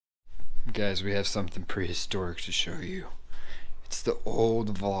Guys, we have something prehistoric to show you. It's the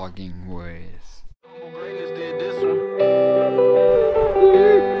old vlogging ways.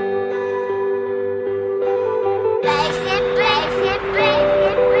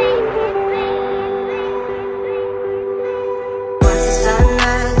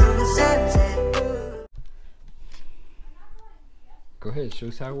 Go ahead, show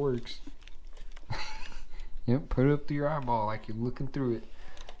us how it works. Yep, put it up to your eyeball like you're looking through it.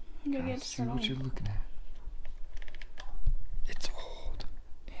 See what you're looking at. It's old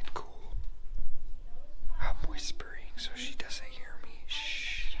and cool. I'm whispering so she doesn't hear me.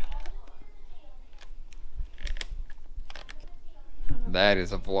 Shh. That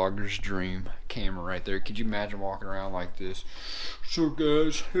is a vlogger's dream camera right there. Could you imagine walking around like this? So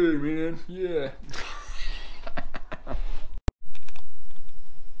guys, hey man, yeah.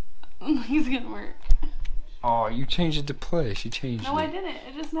 He's gonna work. Oh, you changed it to play. She changed it. No, I didn't.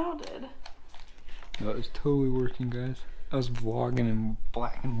 It just now did. No, it's totally working, guys. I was vlogging in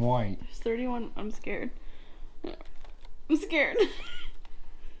black and white. It's 31. I'm scared. I'm scared.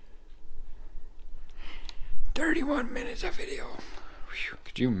 31 minutes of video. Whew.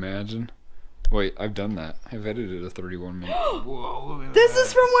 Could you imagine? Wait, I've done that. I've edited a 31 minute. Whoa, look at This that.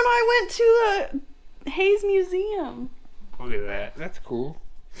 is from when I went to the Hayes Museum. Look at that. That's cool.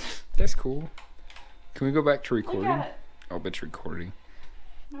 That's cool. Can we go back to recording? Look at it. Oh, it's recording.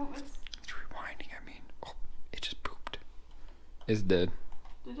 No, it's... It's rewinding, I mean. Oh, it just pooped. It's dead.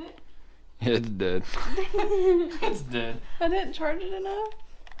 Did it? Yeah, it's dead. It's dead. I didn't charge it enough.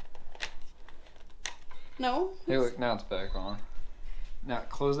 No? Hey, look, now it's back on. Now,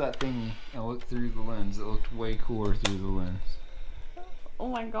 close that thingy and look through the lens. It looked way cooler through the lens. Oh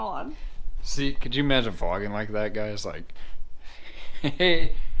my god. See, could you imagine vlogging like that, guys? Like,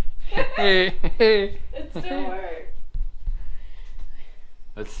 hey, hey, hey. It still works.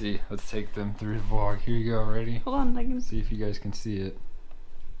 Let's see. Let's take them through the vlog. Here you go. Ready? Hold on, I can See if you guys can see it.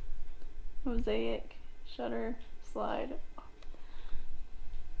 Mosaic, shutter, slide.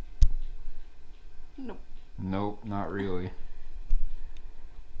 Nope. Nope, not really.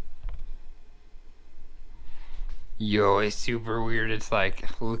 Yo, it's super weird. It's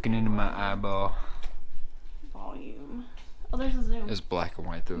like looking into my eyeball. Volume. Oh, there's a zoom. It's black and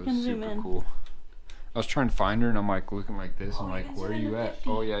white though. You It's can zoom super in. cool. I was trying to find her and I'm like looking like this. I'm Oh, like, you can where are zoom you into at? 50.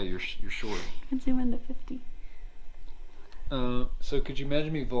 Oh yeah, you're short. You can zoom into 50. So could you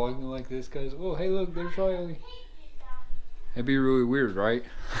imagine me vlogging like this, guys? Oh, hey, look, there's Riley. That'd be really weird, right?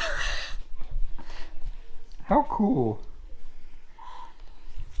 How cool.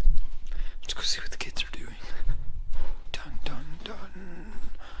 Let's go see what the kids are doing. Dun dun dun.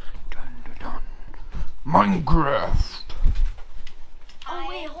 Dun dun dun. Minecraft. Oh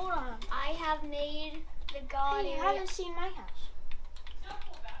wait, hold on. I have made the god area. You haven't seen my house.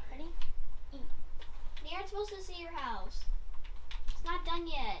 Ready? You aren't supposed to see your house. It's not done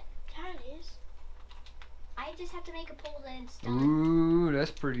yet. Yeah, it is. I just have to make a pole that it's done. Ooh,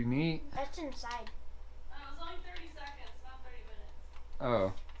 that's pretty neat. That's inside. It's only 30 seconds, not 30 minutes.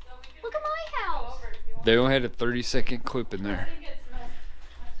 Oh. So we can Look at my house. over if you want. They only had a 30-second clip in there. I think it's messed up.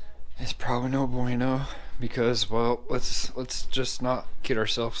 It's probably no bueno because, well, let's just not kid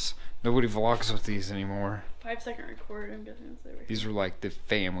ourselves. Nobody vlogs with these anymore. 5-second record, I'm guessing it's over. These were like the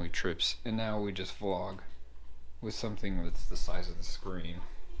family trips, and now we just vlog with something that's the size of the screen.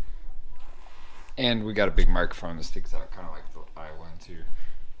 And we got a big microphone that sticks out, kind of like the islands here.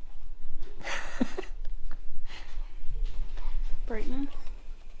 Brightness.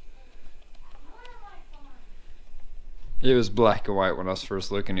 It was black and white when I was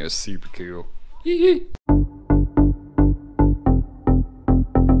first looking. It was super cool. Yee-yee.